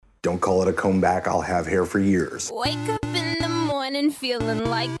Don't call it a comeback. I'll have hair for years. Wake up in the morning feeling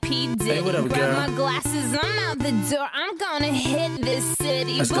like P. Diddy. Hey, what up, Grab girl? my glasses, I'm out the door. I'm gonna hit this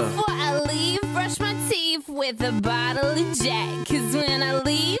city. Let's go. Before I leave, brush my teeth with a bottle of Jack. Cause when I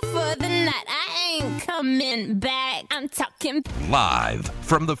leave for the night, I ain't coming back. I'm talking Live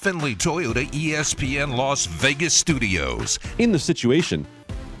from the Findlay Toyota ESPN Las Vegas studios. In the situation,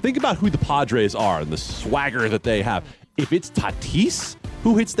 think about who the Padres are and the swagger that they have. If it's Tatis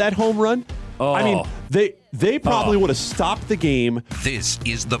who hits that home run, I mean, they probably would have stopped the game, This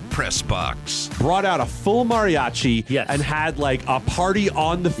is the Press Box. brought out a full mariachi, Yes. and had like a party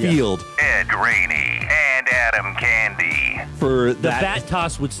on the field Ed Rainey and Adam Candy. for The that. bat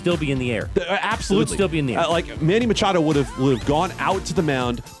toss would still be in the air. Absolutely. It would still be in the air. Like Manny Machado would have gone out to the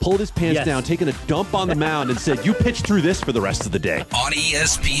mound, pulled his pants Yes. down, taken a dump on the mound, and said, "You pitch through this for the rest of the day." On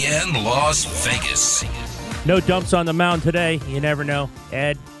ESPN Las Vegas. No dumps on the mound today. You never know.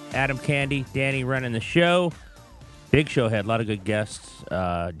 Ed, Adam Candy, Danny running the show. Big show ahead. A lot of good guests.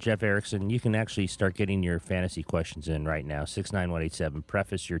 Jeff Erickson. You can actually start getting your fantasy questions in right now. 69187.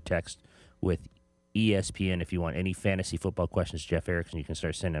 Preface your text with ESPN if you want any fantasy football questions. Jeff Erickson, you can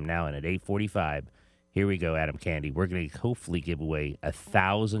start sending them now in at 8:45. Here we go, Adam Candy. We're going to hopefully give away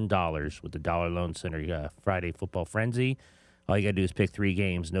 $1,000 with the Dollar Loan Center Friday Football Frenzy. All you got to do is pick 3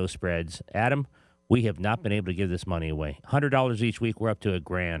 games, no spreads. Adam, we have not been able to give this money away. $100 each week. We're up to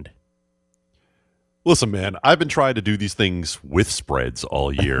 $1,000. Listen, man, I've been trying to do these things with spreads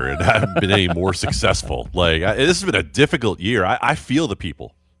all year and haven't been any more successful. This has been a difficult year. I feel the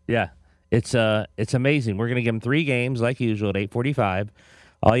people. Yeah, it's amazing. We're going to give them 3 games like usual at 8:45.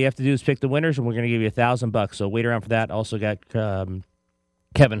 All you have to do is pick the winners, and we're going to give you $1,000. So wait around for that. Also got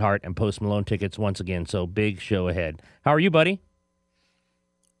Kevin Hart and Post Malone tickets once again. So big show ahead. How are you, buddy?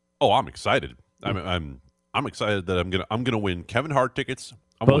 Oh, I'm excited. I'm excited that I'm gonna win Kevin Hart tickets.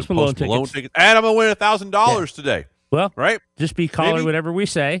 I'm Post gonna win Malone Post Malone tickets. tickets, and I'm gonna win $1,000 today. Well, Right? just be caller Maybe. whatever we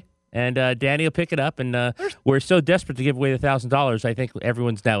say, and Danny will pick it up. And we're so desperate to give away the $1,000. I think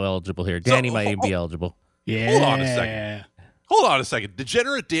everyone's now eligible here. Danny might even be eligible. Yeah. Hold on a second.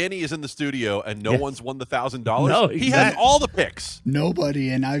 Degenerate Danny is in the studio, and no one's won the $1,000. No, He has exactly. all the picks. Nobody,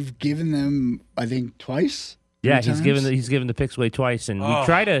 and I've given them, I think, twice. Yeah, 3 he's given the picks away twice, and we Oh,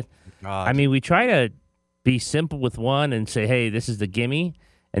 try to. God. We try to be simple with one and say, hey, this is the gimme.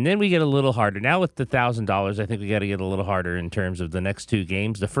 And then we get a little harder. Now with the $1,000, I think we got to get a little harder in terms of the next 2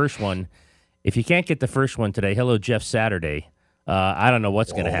 games. The first one, if you can't get the first one today, hello, Jeff Saturday. I don't know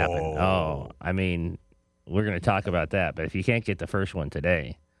what's going to happen. We're going to talk about that. But if you can't get the first one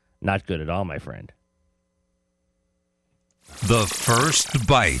today, not good at all, my friend. The first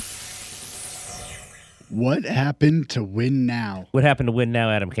bite. What happened to Win Now? What happened to Win Now,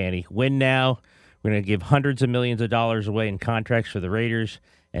 Adam Candy? Win Now. We're going to give hundreds of millions of dollars away in contracts for the Raiders.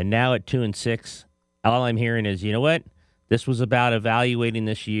 And now at 2-6, all I'm hearing is, you know what? This was about evaluating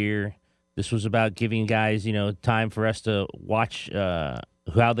this year. This was about giving guys, time for us to watch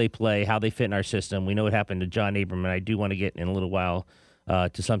how they play, how they fit in our system. We know what happened to John Abram, and I do want to get in a little while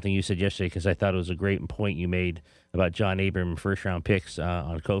to something you said yesterday because I thought it was a great point you made about John Abram first-round picks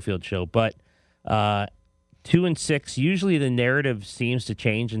on a Cofield show. But 2-6, usually the narrative seems to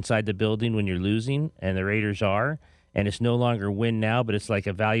change inside the building when you're losing, and the Raiders are, and it's no longer win now, but it's like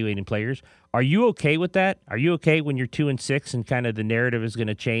evaluating players. Are you okay with that? Are you okay when you're 2-6 and kind of the narrative is going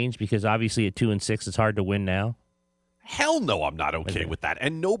to change because obviously at 2-6 it's hard to win now? Hell no, I'm not okay with that.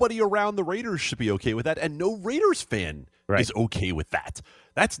 And nobody around the Raiders should be okay with that. And no Raiders fan is okay with that.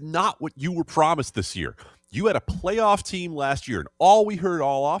 That's not what you were promised this year. You had a playoff team last year, and all we heard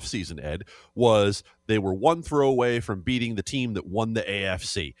all offseason, Ed, was they were one throw away from beating the team that won the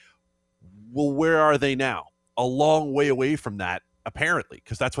AFC. Well, where are they now? A long way away from that, apparently,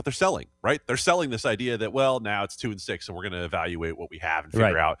 because that's what they're selling, right? They're selling this idea that, well, now it's 2-6, and we're going to evaluate what we have and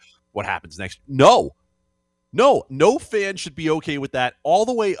figure out what happens next. No fan should be okay with that all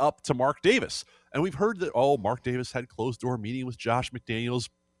the way up to Mark Davis. And we've heard that, Mark Davis had closed-door meeting with Josh McDaniels.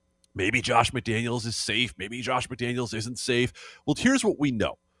 Maybe Josh McDaniels is safe. Maybe Josh McDaniels isn't safe. Well, here's what we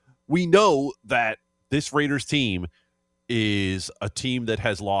know. We know that this Raiders team is a team that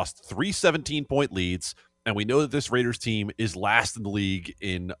has lost 3 17-point leads, and we know that this Raiders team is last in the league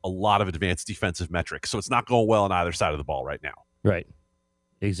in a lot of advanced defensive metrics. So it's not going well on either side of the ball right now. Right.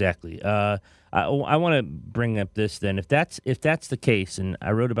 Exactly. I want to bring up this then. If that's the case, and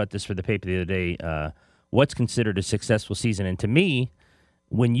I wrote about this for the paper the other day, what's considered a successful season? And to me,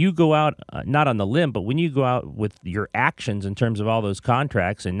 when you go out, not on the limb, but when you go out with your actions in terms of all those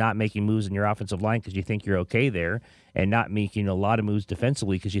contracts and not making moves in your offensive line because you think you're okay there and not making a lot of moves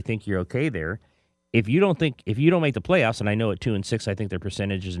defensively because you think you're okay there, if you don't make the playoffs, and I know at 2-6, I think their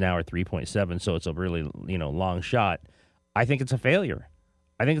percentages now are 3.7, so it's a really long shot. I think it's a failure.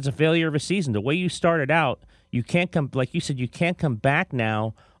 I think it's a failure of a season. The way you started out, you can't come, like you said, you can't come back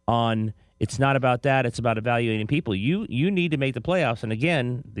now on. It's not about that. It's about evaluating people. You need to make the playoffs, and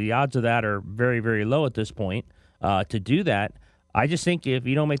again, the odds of that are very, very low at this point. To do that, I just think if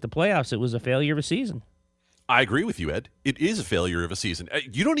you don't make the playoffs, it was a failure of a season. I agree with you, Ed. It is a failure of a season.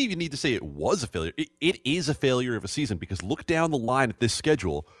 You don't even need to say it was a failure. It is a failure of a season because look down the line at this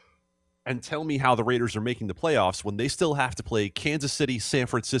schedule and tell me how the Raiders are making the playoffs when they still have to play Kansas City, San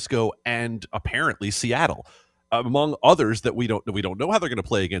Francisco, and apparently Seattle, among others that we don't know how they're going to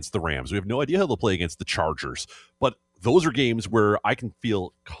play against the Rams. We have no idea how they'll play against the Chargers. But those are games where I can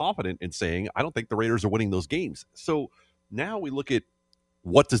feel confident in saying I don't think the Raiders are winning those games. So now we look at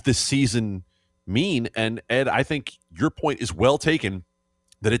what does this season mean? And Ed, I think your point is well taken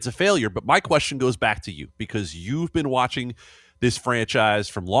that it's a failure. But my question goes back to you because you've been watching this franchise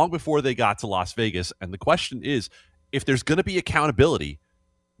from long before they got to Las Vegas. And the question is, if there's going to be accountability,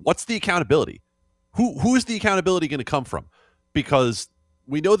 what's the accountability? Who is the accountability going to come from? Because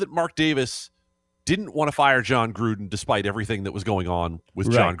we know that Mark Davis didn't want to fire John Gruden despite everything that was going on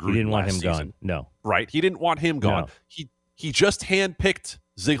with John Gruden. He didn't want him season. gone. No. Right. He didn't want him gone. No. He just handpicked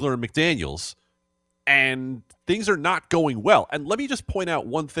Ziegler and McDaniels, and things are not going well. And let me just point out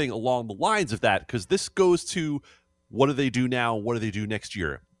one thing along the lines of that, because this goes to what do they do now? What do they do next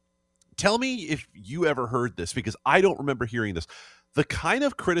year? Tell me if you ever heard this, because I don't remember hearing this. The kind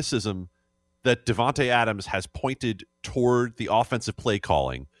of criticism that Davante Adams has pointed toward the offensive play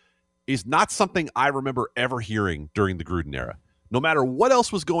calling is not something I remember ever hearing during the Gruden era. No matter what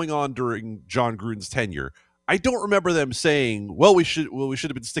else was going on during John Gruden's tenure, I don't remember them saying, well, we should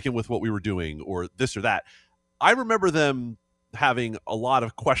have been sticking with what we were doing or this or that. I remember them having a lot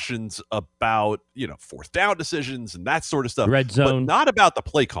of questions about, fourth down decisions and that sort of stuff. Red zone. But not about the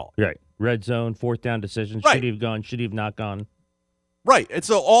play call. Right. Red zone, fourth down decisions. Right. Should he have gone? Should he have not gone? Right. And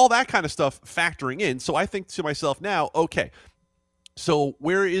so all that kind of stuff factoring in. So I think to myself now, okay, so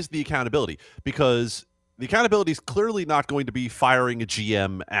where is the accountability? Because the accountability is clearly not going to be firing a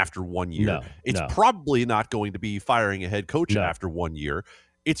GM after 1 year. No, it's no. probably not going to be firing a head coach after 1 year.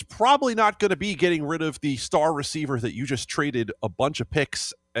 It's probably not going to be getting rid of the star receiver that you just traded a bunch of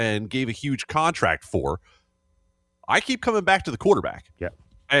picks and gave a huge contract for. I keep coming back to the quarterback. Yeah.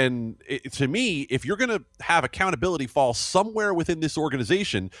 And to me, if you're going to have accountability fall somewhere within this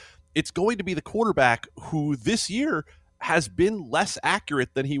organization, it's going to be the quarterback who this year has been less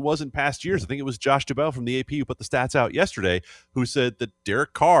accurate than he was in past years. I think it was Josh Dubow from the AP who put the stats out yesterday who said that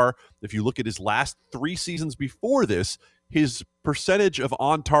Derek Carr, if you look at his last 3 seasons before this, his percentage of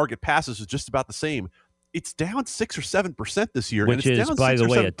on-target passes was just about the same. It's down 6 or 7% this year. Which is, by the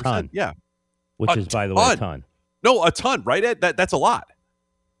way, a ton. Yeah. Which is, by the way, a ton. No, a ton, right, Ed? That's a lot.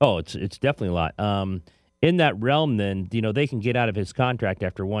 Oh, it's definitely a lot. In that realm, then, they can get out of his contract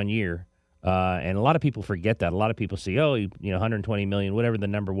after 1 year. And a lot of people forget that. A lot of people see, $120 million, whatever the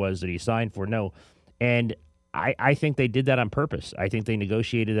number was that he signed for. No. And I think they did that on purpose. I think they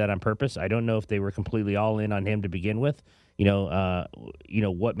negotiated that on purpose. I don't know if they were completely all in on him to begin with.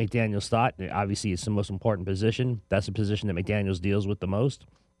 What McDaniels thought, obviously, is the most important position. That's the position that McDaniels deals with the most.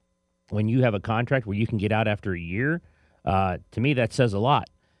 When you have a contract where you can get out after a year, to me, that says a lot.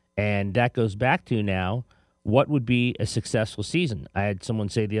 And that goes back to now, what would be a successful season? I had someone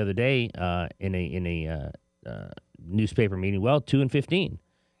say the other day in a newspaper meeting, 2-15.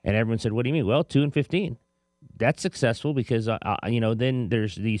 And everyone said, what do you mean? 2-15. That's successful because, then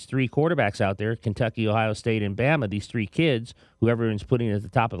there's these 3 quarterbacks out there, Kentucky, Ohio State, and Bama, these 3 kids who everyone's putting at the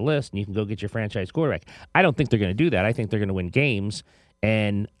top of the list, and you can go get your franchise quarterback. I don't think they're going to do that. I think they're going to win games.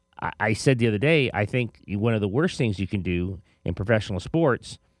 And I said the other day, I think one of the worst things you can do in professional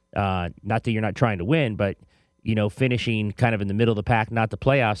sports, not that you're not trying to win, but finishing kind of in the middle of the pack, not the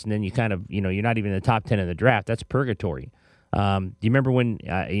playoffs, and then you kind of, you're not even in the top 10 of the draft. That's purgatory. Do you remember when,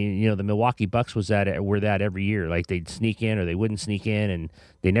 the Milwaukee Bucks were that every year? Like they'd sneak in or they wouldn't sneak in, and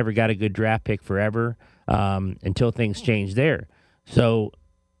they never got a good draft pick forever until things changed there. So,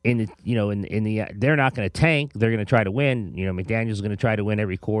 they're not going to tank. They're going to try to win. McDaniel's going to try to win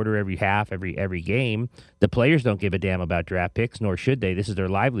every quarter, every half, every game. The players don't give a damn about draft picks, nor should they. This is their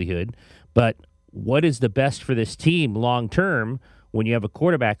livelihood. But what is the best for this team long term when you have a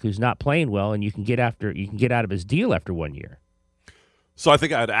quarterback who's not playing well and you can get out of his deal after 1 year? So I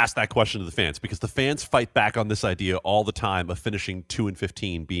think I'd ask that question to the fans because the fans fight back on this idea all the time of finishing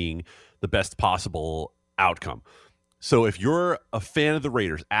 2-15 being the best possible outcome. So if you're a fan of the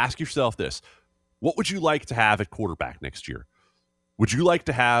Raiders, ask yourself this: what would you like to have at quarterback next year? Would you like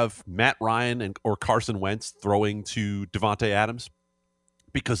to have Matt Ryan or Carson Wentz throwing to Davante Adams?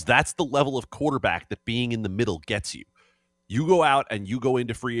 Because that's the level of quarterback that being in the middle gets you. You go out and you go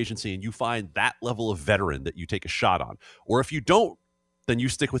into free agency and you find that level of veteran that you take a shot on. Or if you don't, then you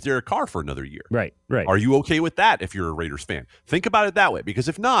stick with Derek Carr for another year. Right. Are you okay with that if you're a Raiders fan? Think about it that way, because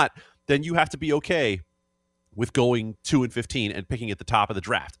if not, then you have to be okay with going 2-15 and picking at the top of the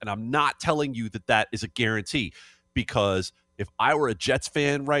draft. And I'm not telling you that that is a guarantee, because if I were a Jets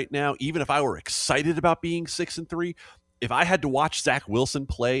fan right now, even if I were excited about being 6-3, if I had to watch Zach Wilson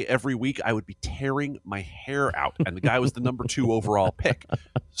play every week, I would be tearing my hair out. And the guy was the number 2 overall pick.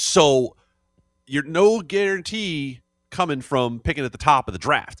 So you're no guarantee coming from picking at the top of the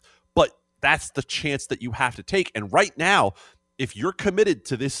draft, but that's the chance that you have to take. And right now, if you're committed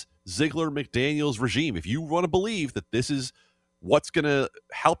to this Ziegler-McDaniels regime, if you want to believe that this is what's going to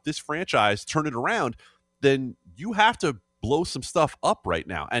help this franchise turn it around, then you have to blow some stuff up right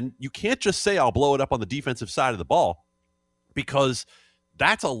now. And you can't just say, I'll blow it up on the defensive side of the ball, because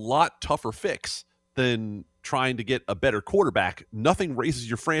that's a lot tougher fix than trying to get a better quarterback. Nothing raises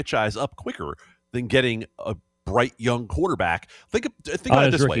your franchise up quicker than getting a bright young quarterback. Think about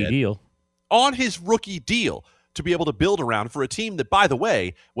it this way. Deal. On his rookie deal, to be able to build around for a team that, by the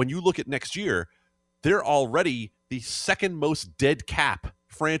way, when you look at next year, they're already the second most dead cap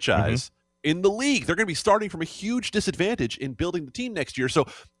franchise in the league. They're going to be starting from a huge disadvantage in building the team next year. So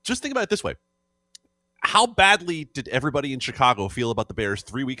just think about it this way. How badly did everybody in Chicago feel about the Bears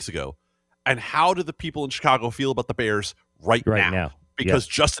 3 weeks ago? And how do the people in Chicago feel about the Bears right now? Because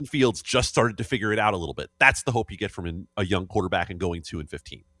Justin Fields just started to figure it out a little bit. That's the hope you get from a young quarterback and going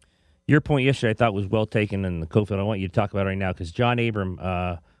 2-15. Your point yesterday I thought was well taken in the Cofield. I want you to talk about it right now, because John Abram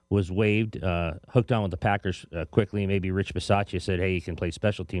was waived, hooked on with the Packers quickly. Maybe Rich Bisaccia said, hey, he can play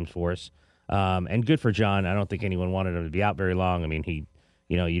special teams for us. And good for John. I don't think anyone wanted him to be out very long. I mean,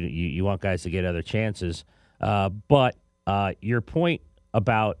 you want guys to get other chances. But your point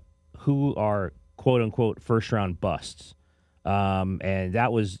about who are quote-unquote first-round busts, and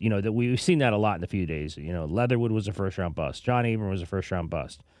that was, that we've seen that a lot in a few days. Leatherwood was a first-round bust. John Abram was a first-round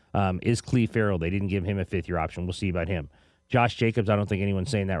bust. Is Cleve Farrell? They didn't give him a fifth-year option. We'll see about him. Josh Jacobs, I don't think anyone's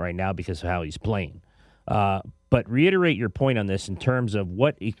saying that right now because of how he's playing. But reiterate your point on this in terms of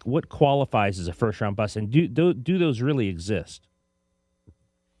what qualifies as a first-round bust, and do those really exist?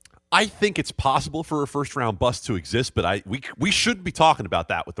 I think it's possible for a first-round bust to exist, but we shouldn't be talking about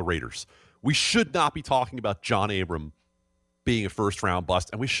that with the Raiders. We should not be talking about John Abram being a first-round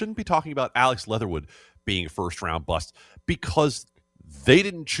bust, and we shouldn't be talking about Alex Leatherwood being a first-round bust, because they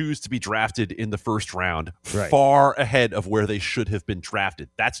didn't choose to be drafted in the first round far ahead of where they should have been drafted.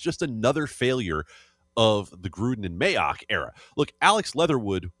 That's just another failure of the Gruden and Mayock era. Look, Alex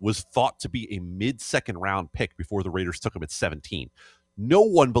Leatherwood was thought to be a mid-second round pick before the Raiders took him at 17. No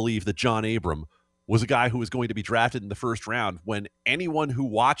one believed that John Abram was a guy who was going to be drafted in the first round, when anyone who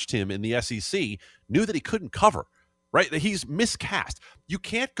watched him in the SEC knew that he couldn't cover, right? That he's miscast. You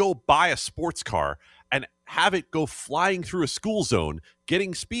can't go buy a sports car and have it go flying through a school zone,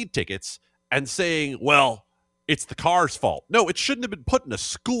 getting speed tickets, and saying, well, it's the car's fault. No, it shouldn't have been put in a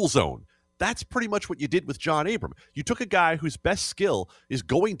school zone. That's pretty much what you did with John Abram. You took a guy whose best skill is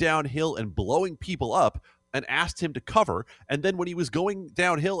going downhill and blowing people up and asked him to cover, and then when he was going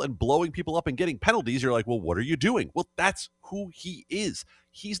downhill and blowing people up and getting penalties, you're like, well, what are you doing? Well, that's who he is.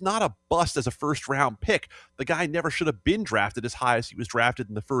 He's not a bust as a first-round pick. The guy never should have been drafted as high as he was drafted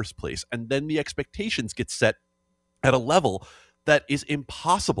in the first place, and then the expectations get set at a level that is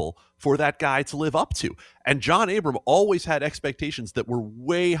impossible for that guy to live up to. And John Abram always had expectations that were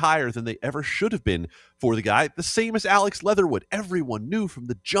way higher than they ever should have been for the guy. The same as Alex Leatherwood. Everyone knew from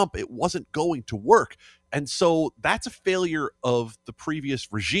the jump it wasn't going to work. And so that's a failure of the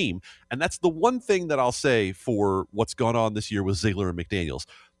previous regime. And that's the one thing that I'll say for what's gone on this year with Ziegler and McDaniels.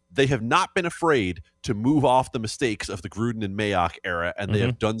 They have not been afraid to move off the mistakes of the Gruden and Mayock era, and they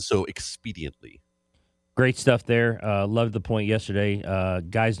have done so expediently. Great stuff there. Loved the point yesterday.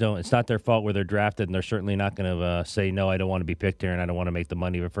 Guys don't. It's not their fault where they're drafted, and they're certainly not going to say, no, I don't want to be picked here, and I don't want to make the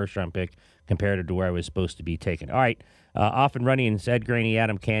money of a first-round pick compared to where I was supposed to be taken. All right. Off and running, it's Ed Graney,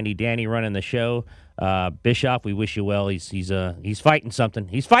 Adam Candy, Danny running the show. Bischoff, we wish you well. He's fighting something.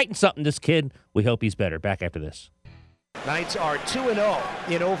 He's fighting something, this kid. We hope he's better. Back after this. Knights are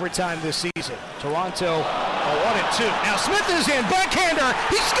 2-0 in overtime this season. Toronto 1-2. Now Smith is in. Backhander.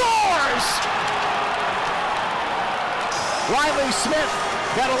 He scores! Riley Smith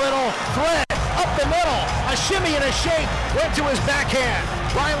got a little thread up the middle. A shimmy and a shake went to his backhand.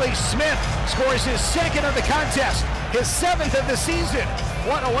 Riley Smith scores his second of the contest, his seventh of the season.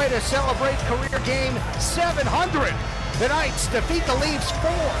 What a way to celebrate career game 700 The Knights defeat the Leafs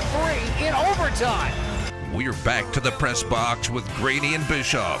 4-3 in overtime. We're back to the press box with Grady and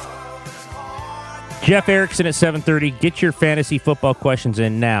Bischoff. Jeff Erickson at 7:30. Get your fantasy football questions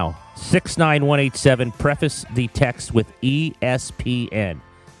in now. 69187. Preface the text with ESPN.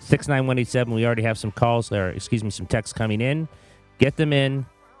 69187. We already have some calls, some texts coming in. Get them in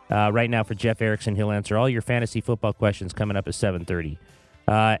right now for Jeff Erickson. He'll answer all your fantasy football questions coming up at 7:30.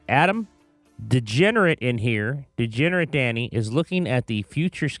 Adam, Degenerate in here, Degenerate Danny, is looking at the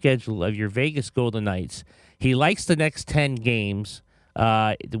future schedule of your Vegas Golden Knights. He likes the next 10 games,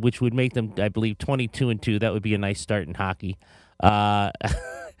 which would make them, I believe, 22-2. That would be a nice start in hockey.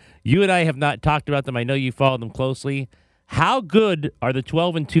 You and I have not talked about them. I know you follow them closely. How good are the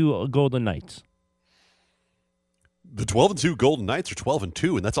 12-2 Golden Knights? The 12-2 Golden Knights are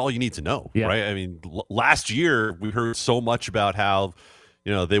 12-2, and that's all you need to know, right? I mean, last year we heard so much about how,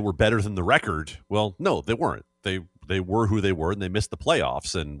 they were better than the record. Well, no, they weren't. They were who they were, and they missed the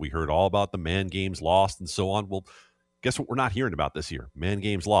playoffs, and we heard all about the man games lost and so on. Well, guess what we're not hearing about this year? Man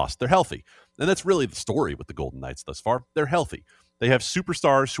games lost. They're healthy, and that's really the story with the Golden Knights thus far. They're healthy. They have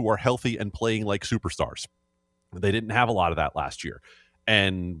superstars who are healthy and playing like superstars. They didn't have a lot of that last year.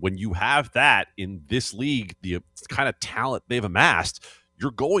 And when you have that in this league, the kind of talent they've amassed,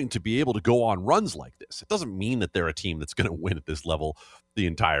 you're going to be able to go on runs like this. It doesn't mean that they're a team that's going to win at this level the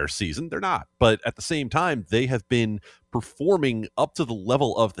entire season. They're not. But at the same time, they have been performing up to the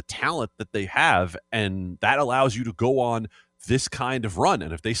level of the talent that they have, and that allows you to go on this kind of run.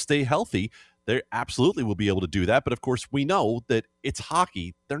 And if they stay healthy, they absolutely will be able to do that. But of course, we know that it's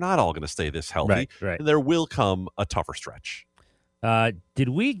hockey. They're not all going to stay this healthy. Right. And there will come a tougher stretch. Did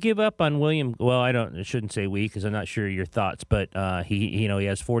we give up on William? Well, I shouldn't say we, because I'm not sure your thoughts. But he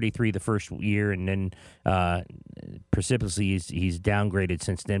has 43 the first year, and then precipitously he's downgraded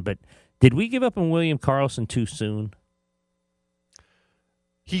since then. But did we give up on William Karlsson too soon?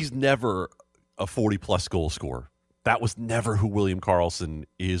 He's never a 40-plus goal scorer. That was never who William Karlsson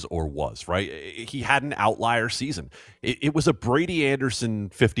is or was, right? He had an outlier season. It was a Brady Anderson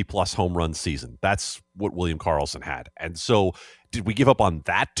 50-plus home run season. That's what William Karlsson had. And so did we give up on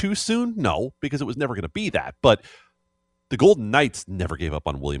that too soon? No, because it was never going to be that. But the Golden Knights never gave up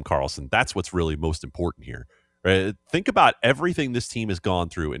on William Karlsson. That's what's really most important here. Right? Think about everything this team has gone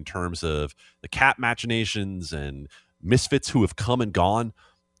through in terms of the cap machinations and misfits who have come and gone.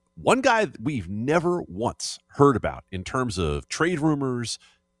 One guy that we've never once heard about in terms of trade rumors,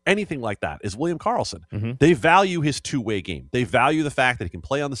 anything like that, is William Karlsson. Mm-hmm. They value his two-way game. They value the fact that he can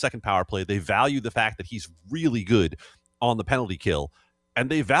play on the second power play. They value the fact that he's really good on the penalty kill. And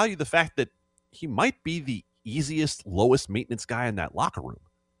they value the fact that he might be the easiest, lowest maintenance guy in that locker room.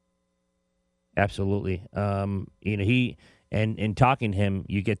 Absolutely. He... And in talking to him,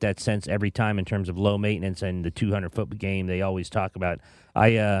 you get that sense every time in terms of low maintenance and the 200-foot game they always talk about.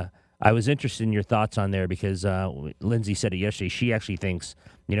 I was interested in your thoughts on there because Lindsay said it yesterday. She actually thinks,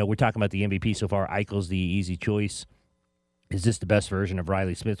 we're talking about the MVP so far. Eichel's the easy choice. Is this the best version of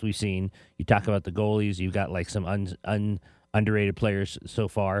Riley Smith we've seen? You talk about the goalies. You've got like some underrated players so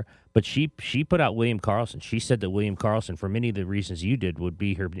far. But she put out William Karlsson. She said that William Karlsson, for many of the reasons you did, would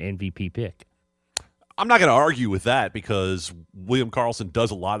be her MVP pick. I'm not going to argue with that because William Karlsson does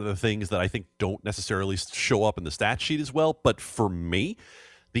a lot of the things that I think don't necessarily show up in the stat sheet as well. But for me,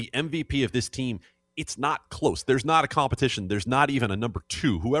 the MVP of this team, it's not close. There's not a competition. There's not even a number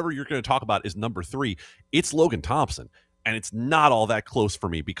two. Whoever you're going to talk about is number three. It's Logan Thompson. And it's not all that close for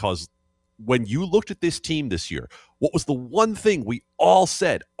me because when you looked at this team this year, what was the one thing we all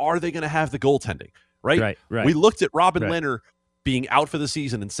said? Are they going to have the goaltending? Right. We looked at Robin Lehner being out for the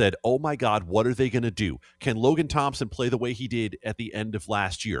season and said, oh my God, what are they going to do? Can Logan Thompson play the way he did at the end of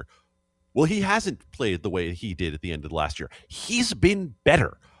last year? Well, he hasn't played the way he did at the end of last year. He's been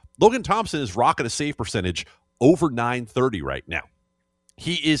better. Logan Thompson is rocking a save percentage over .930 right now.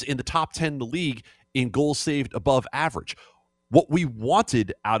 He is in the top 10 in the league in goals saved above average. What we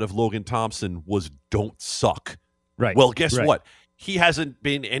wanted out of Logan Thompson was don't suck. Right. Well, guess what? He hasn't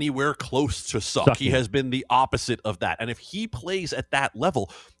been anywhere close to suck. Sucking. He has been the opposite of that. And if he plays at that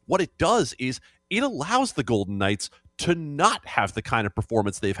level, what it does is it allows the Golden Knights to not have the kind of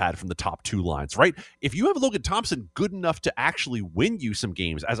performance they've had from the top two lines, right? If you have Logan Thompson good enough to actually win you some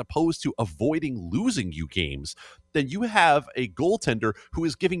games as opposed to avoiding losing you games, then you have a goaltender who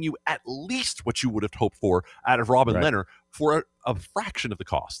is giving you at least what you would have hoped for out of Robin Lehner for a fraction of the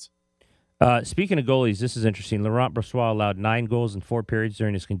cost. Speaking of goalies, this is interesting. Laurent Brossoit allowed 9 goals in 4 periods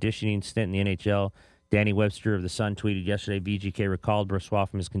during his conditioning stint in the NHL. Danny Webster of The Sun tweeted yesterday, VGK recalled Brossoit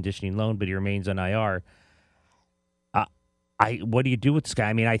from his conditioning loan, but he remains on IR. What do you do with this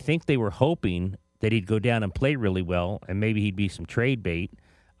guy? I mean, I think they were hoping that he'd go down and play really well, and maybe he'd be some trade bait.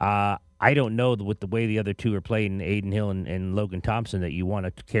 I don't know with the way the other two are playing, Aiden Hill and Logan Thompson, that you want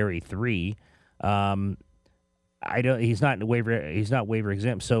to carry 3. I don't. He's not waiver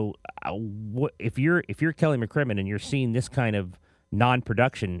exempt. So, if you're Kelly McCrimmon and you're seeing this kind of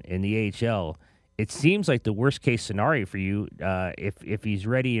non-production in the AHL, it seems like the worst case scenario for you if he's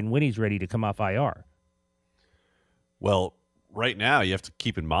ready and when he's ready to come off IR. Well, right now you have to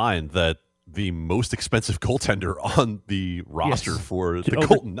keep in mind that the most expensive goaltender on the roster for the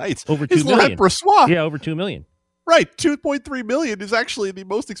Golden Knights is Laurent Brossoit. Yeah, over $2 million. Right, $2.3 million is actually the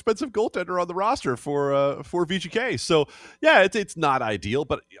most expensive goaltender on the roster for VGK. So yeah, it's not ideal,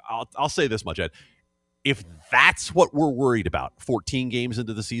 but I'll say this much, Ed: if that's what we're worried about, 14 games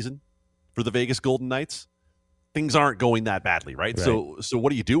into the season for the Vegas Golden Knights, things aren't going that badly, right? So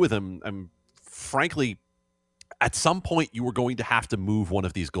what do you do with him? Frankly, at some point you were going to have to move one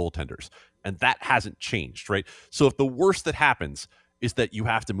of these goaltenders, and that hasn't changed, right? So if the worst that happens is that you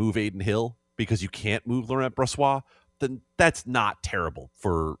have to move Aiden Hill because you can't move Laurent Brossoit, then that's not terrible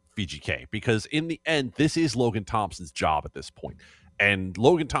for VGK, because in the end, this is Logan Thompson's job at this point. And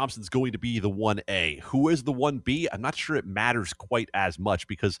Logan Thompson's going to be the 1A. Who is the 1B? I'm not sure it matters quite as much,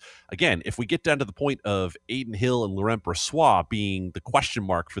 because, again, if we get down to the point of Aiden Hill and Laurent Brossoit being the question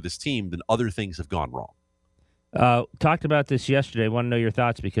mark for this team, then other things have gone wrong. Talked about this yesterday. I want to know your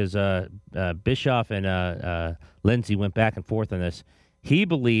thoughts, because Bischoff and Lindsay went back and forth on this. He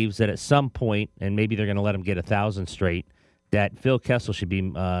believes that at some point, and maybe they're going to let him get 1,000 straight, that Phil Kessel should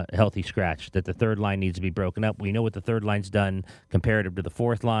be healthy scratch, that the third line needs to be broken up. We know what the third line's done comparative to the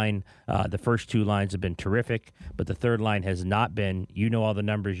fourth line. The first 2 lines have been terrific, but the third line has not been. You know all the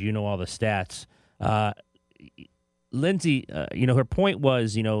numbers. You know all the stats. Lindsay, her point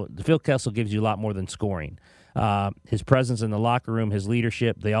was, Phil Kessel gives you a lot more than scoring. His presence in the locker room, his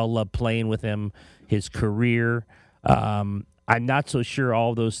leadership, they all love playing with him, his career. I'm not so sure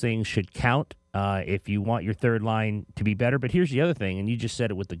all those things should count if you want your third line to be better. But here's the other thing, and you just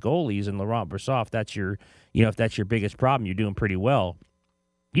said it with the goalies and Laurent Brossoit. If that's your biggest problem, you're doing pretty well.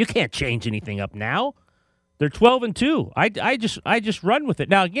 You can't change anything up now. They're 12-2. I just run with it.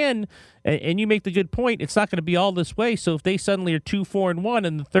 Now again, and you make the good point, it's not going to be all this way. So if they suddenly are 2-4-1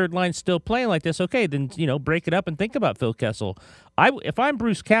 and the third line's still playing like this, okay, then break it up and think about Phil Kessel. If I'm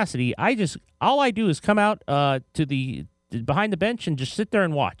Bruce Cassidy, all I do is come out to the behind the bench and just sit there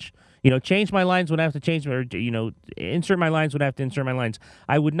and watch. Change my lines when I have to change, or insert my lines when I have to insert my lines.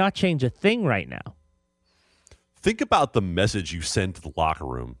 I would not change a thing right now. Think about the message you send to the locker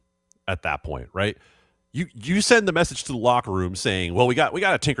room at that point, right? You send the message to the locker room saying, "Well, we got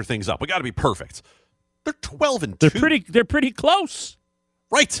to tinker things up. We got to be perfect." They're 12-2. They're pretty close,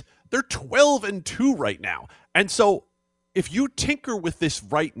 right? They're 12-2 right now, and so if you tinker with this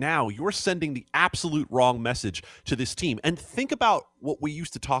right now, you're sending the absolute wrong message to this team. And think about what we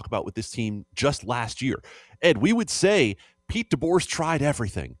used to talk about with this team just last year. Ed, we would say Pete DeBoer's tried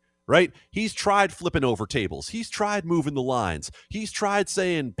everything, right? He's tried flipping over tables. He's tried moving the lines. He's tried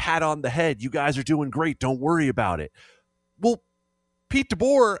saying, pat on the head, you guys are doing great, don't worry about it. Well, Pete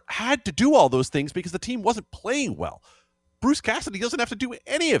DeBoer had to do all those things because the team wasn't playing well. Bruce Cassidy doesn't have to do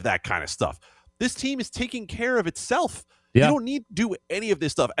any of that kind of stuff. This team is taking care of itself. Yeah. You don't need to do any of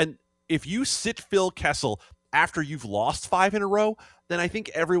this stuff. And if you sit Phil Kessel after you've lost 5 in a row, then I think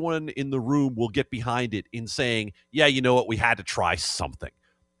everyone in the room will get behind it in saying, yeah, you know what, we had to try something.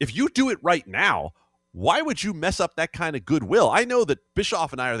 If you do it right now, why would you mess up that kind of goodwill? I know that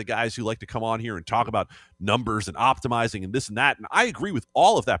Bischoff and I are the guys who like to come on here and talk about numbers and optimizing and this and that, and I agree with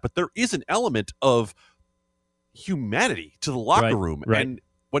all of that, but there is an element of humanity to the locker room. Right. And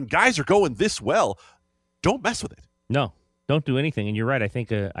when guys are going this well, don't mess with it. No. Don't do anything, and you're right. I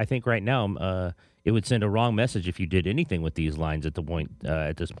think right now it would send a wrong message if you did anything with these lines at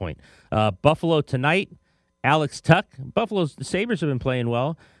this point. Buffalo tonight, Alex Tuch. Buffalo's Sabres have been playing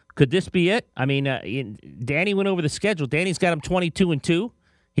well. Could this be it? I mean, Danny went over the schedule. Danny's got him 22-2.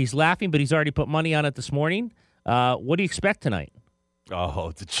 He's laughing, but he's already put money on it this morning. What do you expect tonight?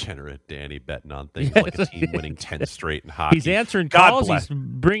 Oh, degenerate Danny betting on things like a team winning 10 straight in hockey. He's answering calls. He's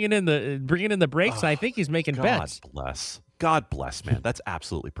bringing in the breaks, and I think he's making bets. God bless, man. That's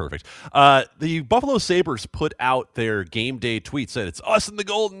absolutely perfect. The Buffalo Sabres put out their game day tweet, said it's us and the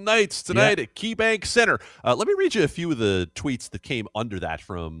Golden Knights tonight at KeyBank Center. Let me read you a few of the tweets that came under that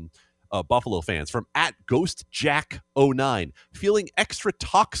from Buffalo fans. From @GhostJack09, feeling extra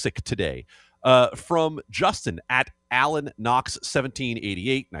toxic today. From Justin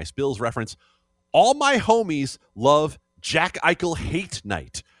 @AlanKnox1788, nice Bills reference. All my homies love Jack Eichel hate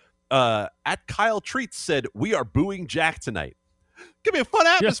night. Kyle Treats said, we are booing Jack tonight. Give me a fun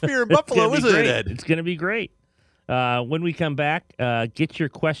atmosphere in Buffalo, isn't it, Ed? It's going to be great. When we come back, get your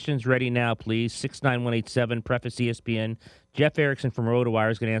questions ready now, please. 69187, Preface ESPN. Jeff Erickson from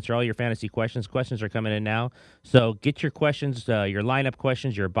RotoWire is going to answer all your fantasy questions. Questions are coming in now. So get your questions, your lineup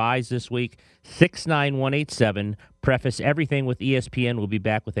questions, your buys this week. 69187, Preface everything with ESPN. We'll be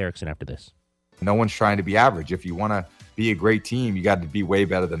back with Erickson after this. No one's trying to be average. If you want to be a great team, you got to be way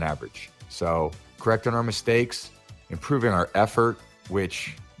better than average. So correcting our mistakes, improving our effort,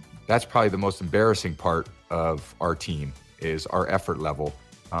 which that's probably the most embarrassing part of our team is our effort level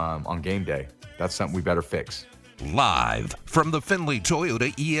on game day. That's something we better fix. Live from the Findlay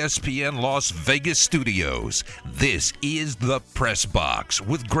Toyota ESPN Las Vegas studios, this is the Press Box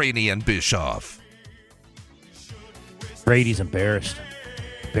with Graney and Bischoff. Brady's embarrassed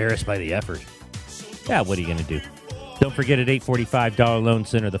by the effort. Yeah, what are you going to do? Don't forget at $845 Loan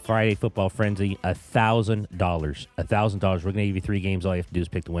Center, the Friday Football Frenzy, $1,000. $1,000. We're going to give you 3 games. All you have to do is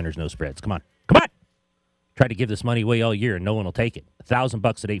pick the winners, no spreads. Come on. Try to give this money away all year, and no one will take it. $1,000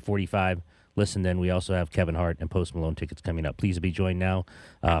 at $845. Listen, then we also have Kevin Hart and Post Malone tickets coming up. Please be joined now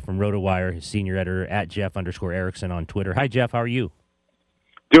from RotoWire, his senior editor at Jeff_Erickson on Twitter. Hi, Jeff. How are you?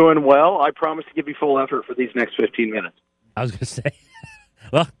 Doing well. I promise to give you full effort for these next 15 minutes. I was going to say,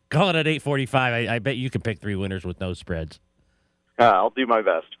 well, call it at $845. I bet you can pick 3 winners with no spreads. I'll do my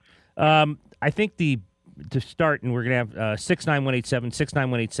best. I think to start, and we're going to have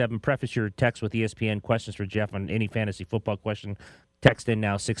 69187, preface your text with ESPN questions for Jeff on any fantasy football question. Text in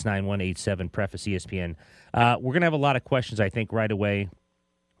now, 69187, preface ESPN. We're going to have a lot of questions, I think, right away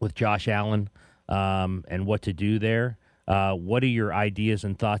with Josh Allen and what to do there. What are your ideas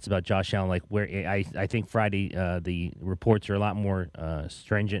and thoughts about Josh Allen? Like, where I think Friday the reports are a lot more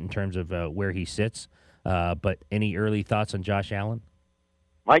stringent in terms of where he sits. But any early thoughts on Josh Allen?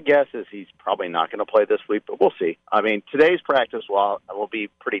 My guess is he's probably not going to play this week, but we'll see. I mean, today's practice will be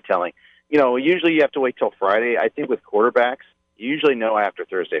pretty telling. You know, usually you have to wait till Friday. I think with quarterbacks, you usually know after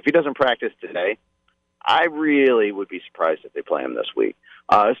Thursday. If he doesn't practice today, I really would be surprised if they play him this week,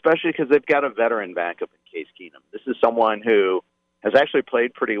 especially because they've got a veteran backup in Case Keenum. This is someone who has actually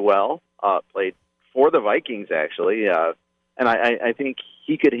played pretty well, played for the Vikings, actually, and I think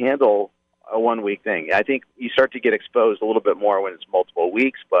he could handle a 1-week thing. I think you start to get exposed a little bit more when it's multiple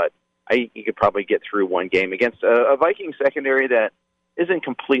weeks, but you could probably get through one game against a Viking secondary that isn't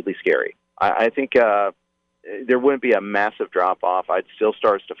completely scary. I think there wouldn't be a massive drop-off. I'd still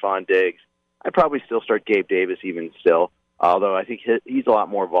start Stephon Diggs. I'd probably still start Gabe Davis even still, although I think he's a lot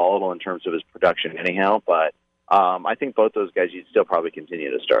more volatile in terms of his production anyhow, but I think both those guys you'd still probably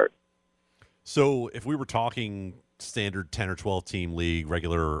continue to start. So if we were talking standard 10 or 12 team league,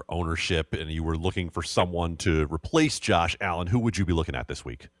 regular ownership, and you were looking for someone to replace Josh Allen, who would you be looking at this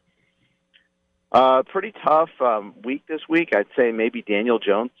week? Pretty tough week this week. I'd say maybe Daniel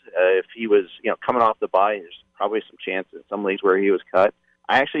Jones. If he was, coming off the bye, there's probably some chance in some leagues where he was cut.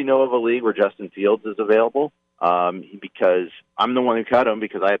 I actually know of a league where Justin Fields is available because I'm the one who cut him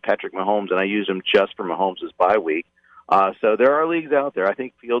because I had Patrick Mahomes and I used him just for Mahomes' bye week. So there are leagues out there. I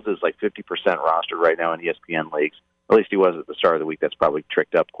think Fields is like 50% rostered right now in ESPN leagues. At least he was at the start of the week. That's probably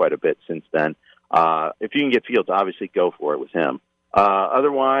tricked up quite a bit since then. If you can get Fields, obviously go for it with him.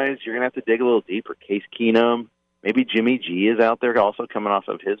 Otherwise, you're going to have to dig a little deeper. Case Keenum, maybe Jimmy G is out there also coming off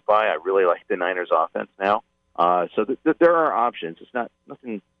of his bye. I really like the Niners offense now. So there are options. It's not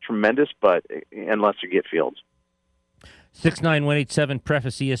nothing tremendous, but unless you get Fields. 69187,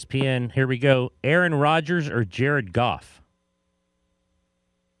 preface ESPN. Here we go. Aaron Rodgers or Jared Goff?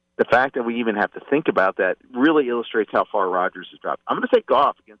 The fact that we even have to think about that really illustrates how far Rodgers has dropped. I'm going to say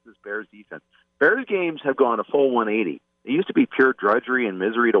Goff against this Bears defense. Bears games have gone a full 180. It used to be pure drudgery and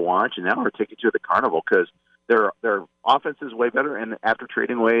misery to watch, and now we're taking to the carnival because their offense is way better, and after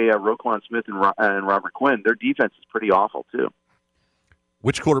trading away Roquan Smith and Robert Quinn, their defense is pretty awful too.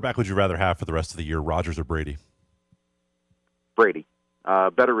 Which quarterback would you rather have for the rest of the year, Rodgers or Brady? Brady.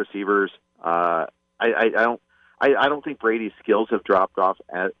 Better receivers. I don't think Brady's skills have dropped off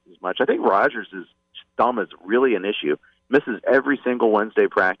as much. I think Rodgers' thumb is really an issue. Misses every single Wednesday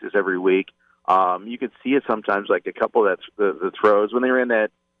practice every week. You could see it sometimes, like a couple of the throws when they ran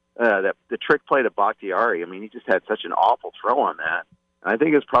the trick play to Bakhtiari. I mean, he just had such an awful throw on that. And I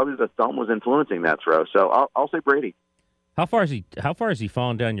think it's probably the thumb was influencing that throw. So I'll say Brady. How far has he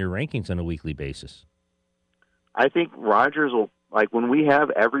fallen down your rankings on a weekly basis? I think Rodgers will, like when we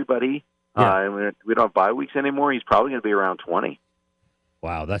have everybody, and we don't have bye weeks anymore, he's probably going to be around 20.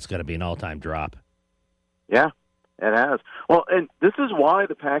 Wow, that's going to be an all-time drop. Yeah, it has. Well, and this is why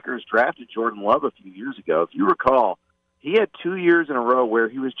the Packers drafted Jordan Love a few years ago. If you recall, he had 2 years in a row where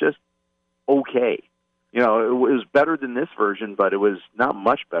he was just okay. it was better than this version, but it was not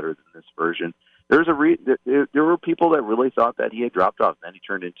much better than this version. There were people that really thought that he had dropped off, and then he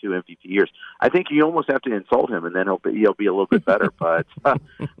turned into MVP years. I think you almost have to insult him, and then he'll be a little bit better. But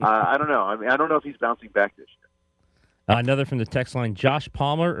I don't know. I mean, I don't know if he's bouncing back this year. Another from the text line: Josh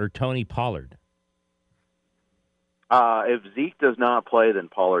Palmer or Tony Pollard? If Zeke does not play, then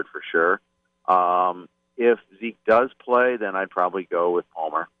Pollard for sure. If Zeke does play, then I'd probably go with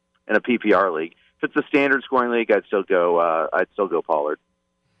Palmer in a PPR league. If it's a standard scoring league, I'd still go Pollard.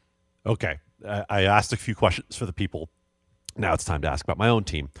 Okay. I asked a few questions for the people. Now it's time to ask about my own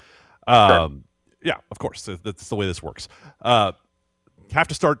team. Sure. Yeah, of course. That's the way this works. Have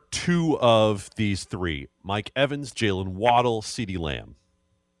to start two of these three: Mike Evans, Jalen Waddle, CeeDee Lamb.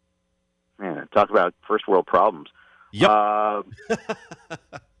 Man, talk about first world problems. Yep.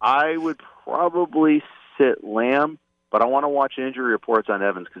 I would probably sit Lamb, but I want to watch injury reports on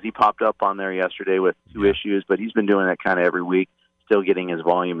Evans because he popped up on there yesterday with two issues, but he's been doing that kind of every week, still getting his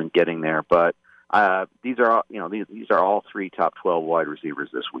volume and getting there. But these are all three top 12 wide receivers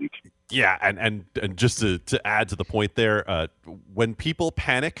this week. Yeah, and just to add to the point there, when people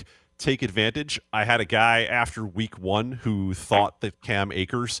panic, take advantage. I had a guy after week 1 who thought that Cam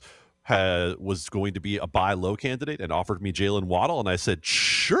Akers was going to be a buy low candidate and offered me Jalen Waddle, and I said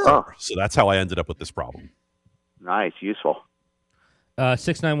sure. Oh. So that's how I ended up with this problem. Nice, useful.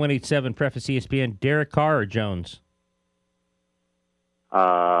 69187 preface ESPN. Derek Carr or Jones?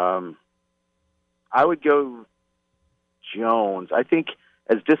 I would go Jones. I think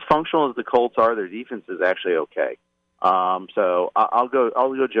as dysfunctional as the Colts are, their defense is actually okay. So I'll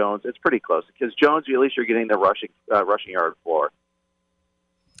go Jones. It's pretty close because Jones, at least you're getting the rushing yard floor.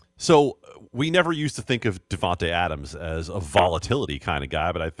 So we never used to think of Devontae Adams as a volatility kind of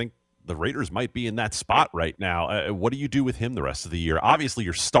guy, but I think the Raiders might be in that spot right now. What do you do with him the rest of the year? Obviously,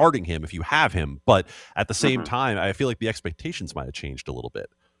 you're starting him if you have him, but at the same time, I feel like the expectations might have changed a little bit.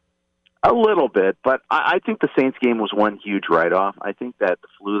 A little bit, but I think the Saints game was one huge write-off. I think that the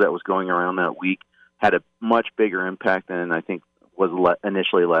flu that was going around that week had a much bigger impact than I think was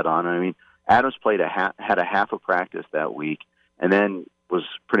initially let on. I mean, Adams had a half of practice that week, and then was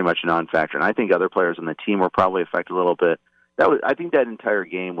pretty much a non-factor. And I think other players on the team were probably affected a little bit. I think that entire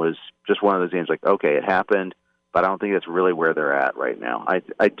game was just one of those games like, okay, it happened, but I don't think that's really where they're at right now.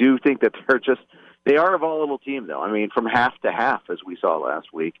 I do think that they are a volatile team, though. I mean, from half to half, as we saw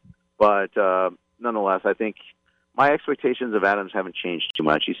last week. But nonetheless, I think my expectations of Adams haven't changed too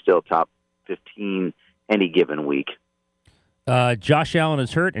much. He's still top 15 any given week. Josh Allen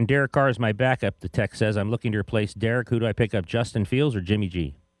is hurt, and Derek Carr is my backup. The text says, I'm looking to replace Derek. Who do I pick up, Justin Fields or Jimmy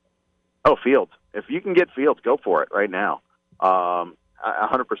G? Oh, Fields. If you can get Fields, go for it right now.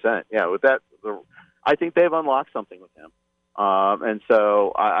 100%. Yeah, with that, I think they've unlocked something with him. And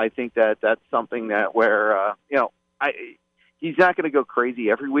so I think that's something that where, he's not going to go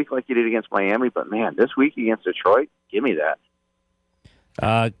crazy every week like he did against Miami, but, man, this week against Detroit, give me that.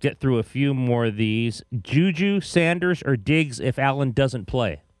 Get through a few more of these. Juju, Sanders, or Diggs if Allen doesn't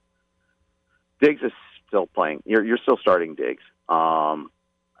play? Diggs is still playing. You're still starting Diggs. And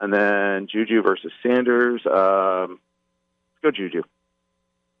then Juju versus Sanders. Let's go Juju.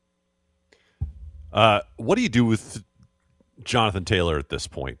 What do you do with Jonathan Taylor at this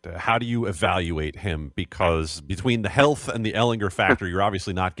point? How do you evaluate him? Because between the health and the Ellinger factor, you're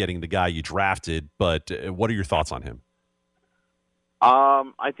obviously not getting the guy you drafted, but what are your thoughts on him?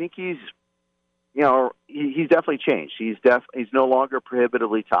 I think he's definitely changed. He's no longer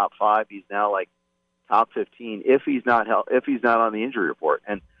prohibitively top 5. He's now like top 15 if he's not on the injury report.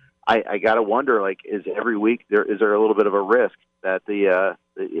 And I gotta wonder, like, is every week is there a little bit of a risk that the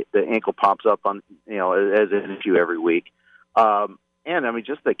ankle pops up on as an issue every week? And I mean,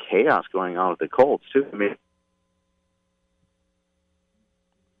 just the chaos going on with the Colts too. I mean,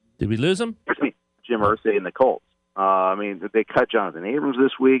 did we lose him? Jim Irsay and the Colts. I mean, they cut Jonathan Abrams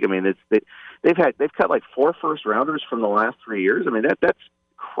this week. I mean, they've cut like 4 first-rounders from the last 3 years. I mean, that's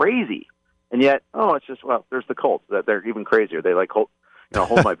crazy. And yet, it's just, there's the Colts. That they're even crazier. They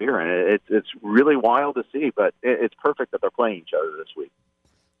hold my beer, and it's really wild to see. But it's perfect that they're playing each other this week.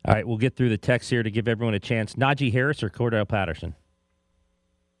 All right, we'll get through the text here to give everyone a chance. Najee Harris or Cordell Patterson?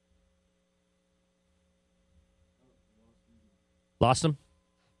 Lost him?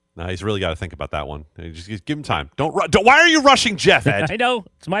 No, he's really got to think about that one. Just give him time. Don't. Why are you rushing Jeff, Ed? I know.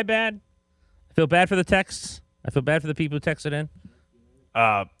 It's my bad. I feel bad for the texts. I feel bad for the people who texted in.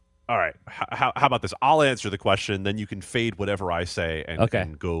 All right. How about this? I'll answer the question, then you can fade whatever I say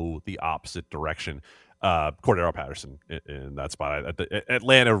and go the opposite direction. Cordell Patterson in that spot.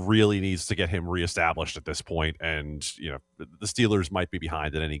 Atlanta really needs to get him reestablished at this point, and the Steelers might be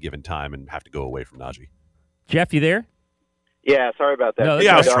behind at any given time and have to go away from Najee. Jeff, you there? Yeah, sorry about that. No,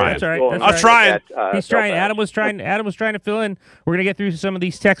 Yeah, I was trying. That's all right. I'm trying. He's trying. Adam was trying to fill in. We're gonna get through some of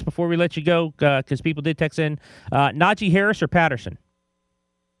these texts before we let you go because people did text in. Najee Harris or Patterson?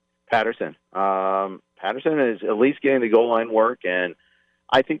 Patterson. Patterson is at least getting the goal line work, and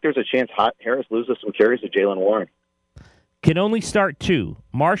I think there's a chance Harris loses some carries to Jaylen Warren. Can only start 2: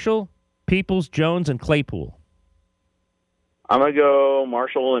 Marshall, Peoples, Jones, and Claypool. I'm going to go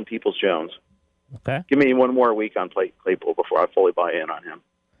Marshall and Peoples-Jones. Okay. Give me one more week on Claypool before I fully buy in on him.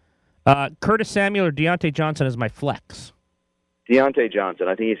 Curtis Samuel or Deontay Johnson is my flex. Deontay Johnson.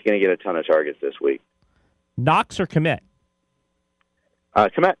 I think he's going to get a ton of targets this week. Knox or Kmet?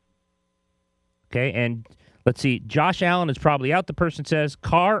 Kmet. Okay, and let's see. Josh Allen is probably out. The person says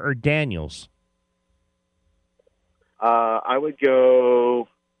Carr or Daniels. I would go.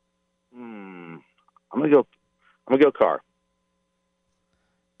 I'm gonna go Carr.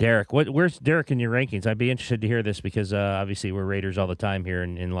 Derek, where's Derek in your rankings? I'd be interested to hear this because obviously we're Raiders all the time here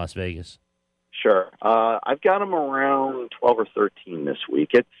in Las Vegas. Sure. I've got him around 12 or 13 this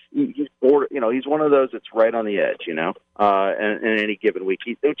week. He's he's one of those that's right on the edge, in any given week,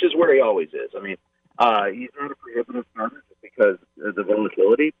 which is where he always is. I mean, he's not a prohibitive target just because of the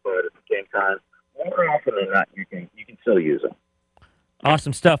volatility, but at the same time, more often than not, you can still use him.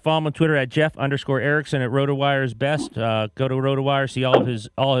 Awesome stuff. Follow him on Twitter at Jeff_Erickson at RotoWire's best. Go to RotoWire, see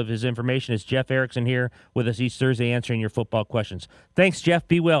all of his information. It's Jeff Erickson here with us each Thursday answering your football questions. Thanks, Jeff.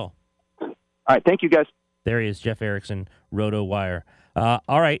 Be well. All right. Thank you, guys. There he is, Jeff Erickson, RotoWire. All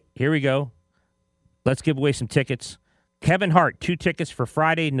right, here we go. Let's give away some tickets. Kevin Hart, 2 tickets for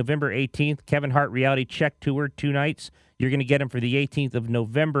Friday, November 18th. Kevin Hart Reality Check Tour, 2 nights. You're going to get them for the 18th of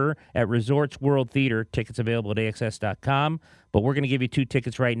November at Resorts World Theater. Tickets available at AXS.com. But we're going to give you 2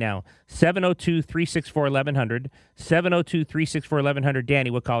 tickets right now. 702-364-1100. 702-364-1100. Danny,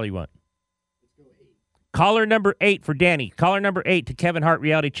 what caller you want? Caller number 8 for Danny. Caller number 8 to Kevin Hart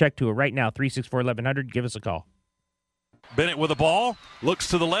Reality Check Tour right now. 364-1100. Give us a call. Bennett with the ball, looks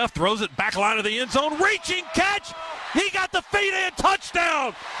to the left, throws it back line of the end zone, reaching catch. He got the feet in,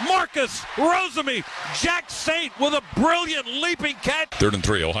 touchdown. Marcus Rosemy, Jack Saint with a brilliant leaping catch. 3rd and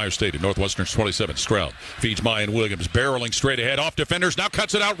 3, Ohio State at Northwestern's 27. Stroud feeds Mayan Williams, barreling straight ahead off defenders, now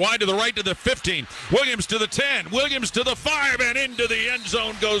cuts it out wide to the right to the 15. Williams to the 10, Williams to the 5, and into the end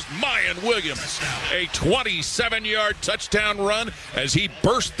zone goes Mayan Williams. A 27-yard touchdown run as he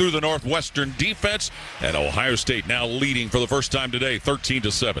burst through the Northwestern defense, and Ohio State now leading for the first time today,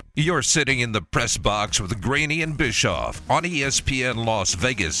 13-7. You're sitting in the press box with Graney and Bischoff on ESPN Las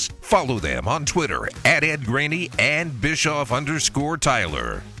Vegas. Follow them on Twitter at Ed Graney and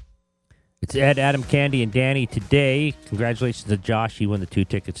Bischoff_Tyler. It's Ed, Adam, Candy, and Danny today. Congratulations to Josh. He won the 2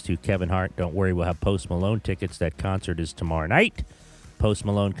 tickets to Kevin Hart. Don't worry, we'll have Post Malone tickets. That concert is tomorrow night. Post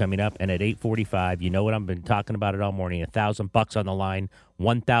Malone coming up, and at 8:45, you know what I've been talking about it all morning. $1,000 on the line,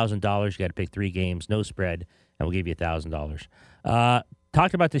 $1,000. You got to pick 3 games, no spread, and we'll give you $1,000.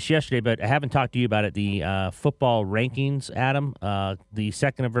 Talked about this yesterday, but I haven't talked to you about it. The football rankings, Adam. The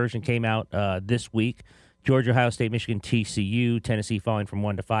second version came out this week. Georgia, Ohio State, Michigan, TCU, Tennessee falling from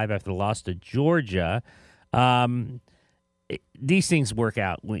 1 to 5 after the loss to Georgia. These things work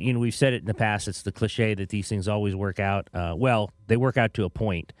out. We've said it in the past. It's the cliche that these things always work out. Well, they work out to a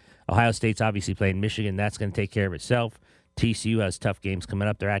point. Ohio State's obviously playing Michigan. That's going to take care of itself. TCU has tough games coming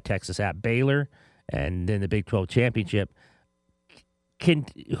up. They're at Texas, at Baylor, and then the Big 12 championship.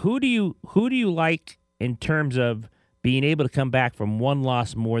 Who do you like in terms of being able to come back from one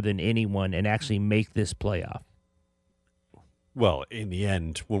loss more than anyone and actually make this playoff? Well, in the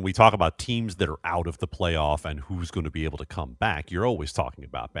end, when we talk about teams that are out of the playoff and who's going to be able to come back, you're always talking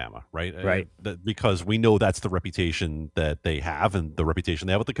about Bama, right? Right. Because we know that's the reputation that they have and the reputation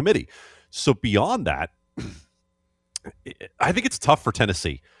they have with the committee. So beyond that, I think it's tough for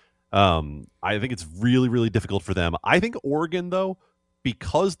Tennessee. I think it's really, really difficult for them. I think Oregon, though,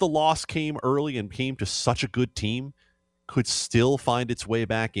 because the loss came early and came to such a good team, could still find its way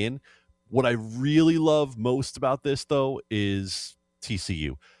back in. What I really love most about this, though, is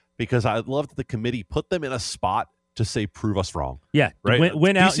TCU, because I love that the committee put them in a spot to say, prove us wrong. Yeah, right?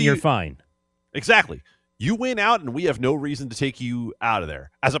 Win out TCU, and you're fine. Exactly. You win out and we have no reason to take you out of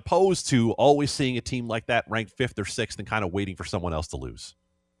there, as opposed to always seeing a team like that ranked 5th or 6th and kind of waiting for someone else to lose.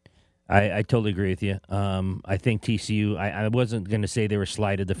 I totally agree with you. I think TCU. I wasn't going to say they were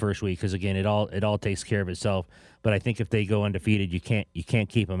slighted the first week because again, it all takes care of itself. But I think if they go undefeated, you can't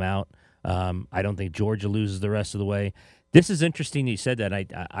keep them out. I don't think Georgia loses the rest of the way. This is interesting you said that.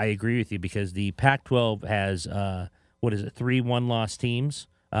 I agree with you because the Pac-12 has 3 one-loss teams.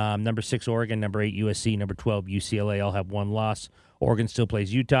 Number 6 Oregon, number 8 USC, number 12 UCLA all have 1 loss. Oregon still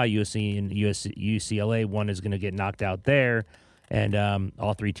plays Utah, USC and UCLA. One is going to get knocked out there, and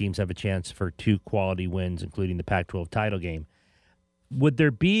all three teams have a chance for 2 quality wins, including the Pac-12 title game. Would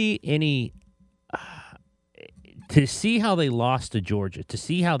there be any to see how they lost to Georgia, to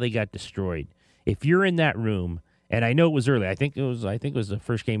see how they got destroyed? If you're in that room, and I know it was early, I think it was the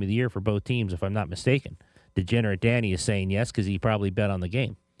first game of the year for both teams, if I'm not mistaken. Degenerate Danny is saying yes because he probably bet on the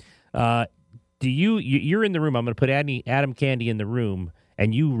game. You're in the room. I'm going to put Adam Candy in the room,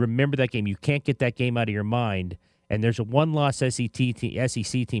 and you remember that game. You can't get that game out of your mind. And there's a one-loss SEC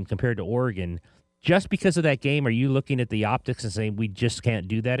team compared to Oregon. Just because of that game, are you looking at the optics and saying we just can't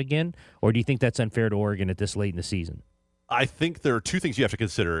do that again? Or do you think that's unfair to Oregon at this late in the season? I think there are 2 things you have to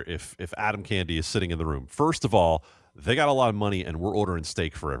consider if Adam Candy is sitting in the room. First of all, they got a lot of money, and we're ordering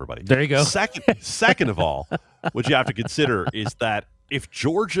steak for everybody. There you go. Second of all, what you have to consider is that if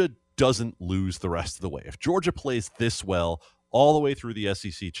Georgia doesn't lose the rest of the way, if Georgia plays this well all the way through the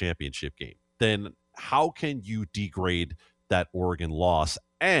SEC championship game, then how can you degrade that Oregon loss?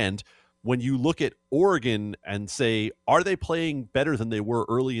 And when you look at Oregon and say, are they playing better than they were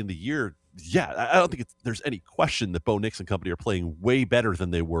early in the year? Yeah, I don't think there's any question that Bo Nix and company are playing way better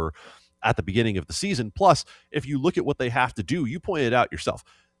than they were at the beginning of the season. Plus, if you look at what they have to do, you pointed out yourself,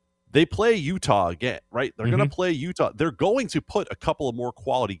 they play Utah again, right? They're going to play Utah. They're going to put a couple of more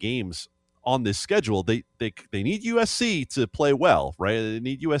quality games on this schedule. They need USC to play well, right? They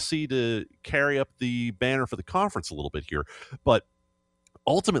need USC to carry up the banner for the conference a little bit here. But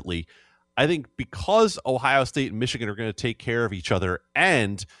ultimately, I think because Ohio State and Michigan are going to take care of each other,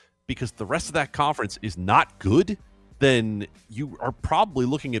 and because the rest of that conference is not good, then you are probably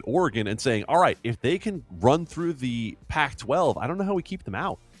looking at Oregon and saying, all right, if they can run through the Pac-12, I don't know how we keep them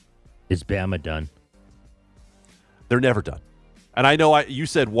out. Is Bama done? They're never done. And I know you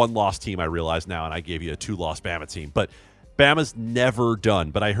said 1-loss team, I realize now, and I gave you a 2-loss Bama team. But Bama's never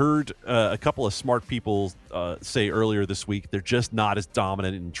done. But I heard a couple of smart people say earlier this week they're just not as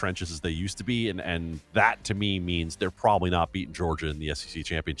dominant in trenches as they used to be. And that, to me, means they're probably not beating Georgia in the SEC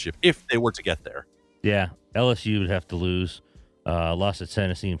championship if they were to get there. Yeah, LSU would have to lose. Lost at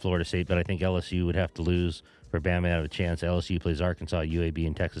Tennessee and Florida State, but I think LSU would have to lose for Bama to have a chance. LSU plays Arkansas, UAB,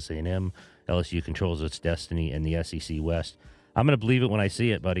 and Texas A&M. LSU controls its destiny in the SEC West. I'm going to believe it when I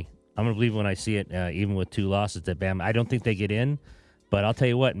see it, buddy. I'm going to believe it when I see it, even with 2 losses at Bama. I don't think they get in, but I'll tell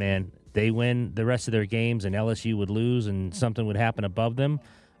you what, man. They win the rest of their games, and LSU would lose, and something would happen above them.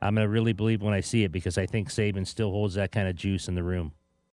 I'm going to really believe when I see it because I think Saban still holds that kind of juice in the room.